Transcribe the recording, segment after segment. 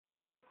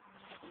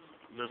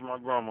This my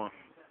grandma.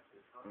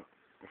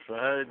 Say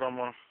hey,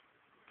 grandma.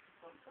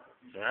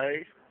 Say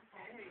hey.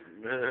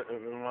 This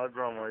is my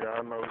grandma.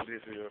 Y'all know who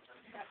this is.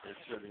 It's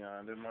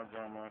Treallyon. This is my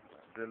grandma.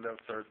 Just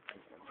left church.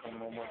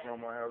 Come on my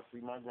grandma's house.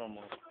 See my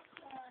grandma.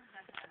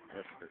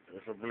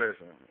 It's a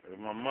blessing. It's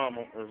my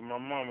mama. It's my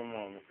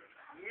mama.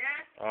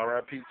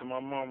 R.I.P. to my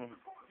mama.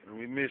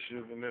 We miss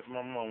you, and that's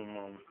my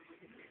mama.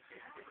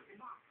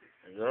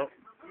 Yep.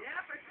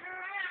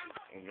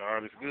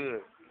 God is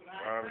good.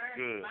 God is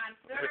good.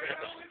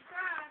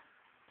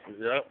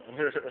 Yep.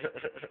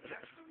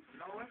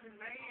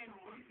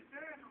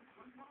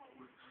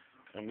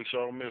 And we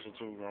sure miss her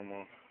too,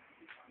 Grandma.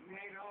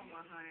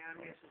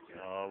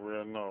 I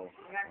already know.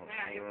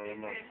 I already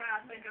know.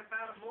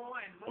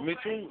 Me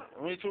too.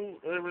 Me too.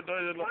 Every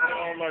day, I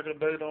don't like a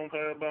day don't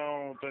pass by. I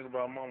don't think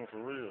about Mama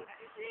for real.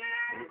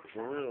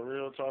 For real,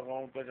 real talk. I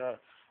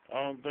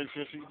don't think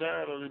since she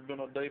died, there's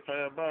been a day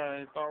pass by. I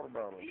ain't thought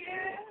about her.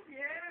 Yeah,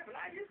 but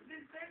I just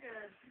didn't think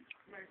of.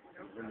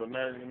 But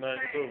now you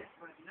do.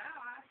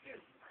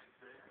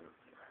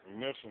 You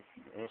miss her.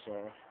 That's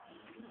all.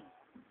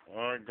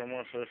 All right,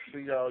 Grandma. So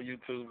see y'all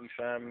YouTube. We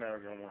signing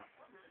out, Grandma.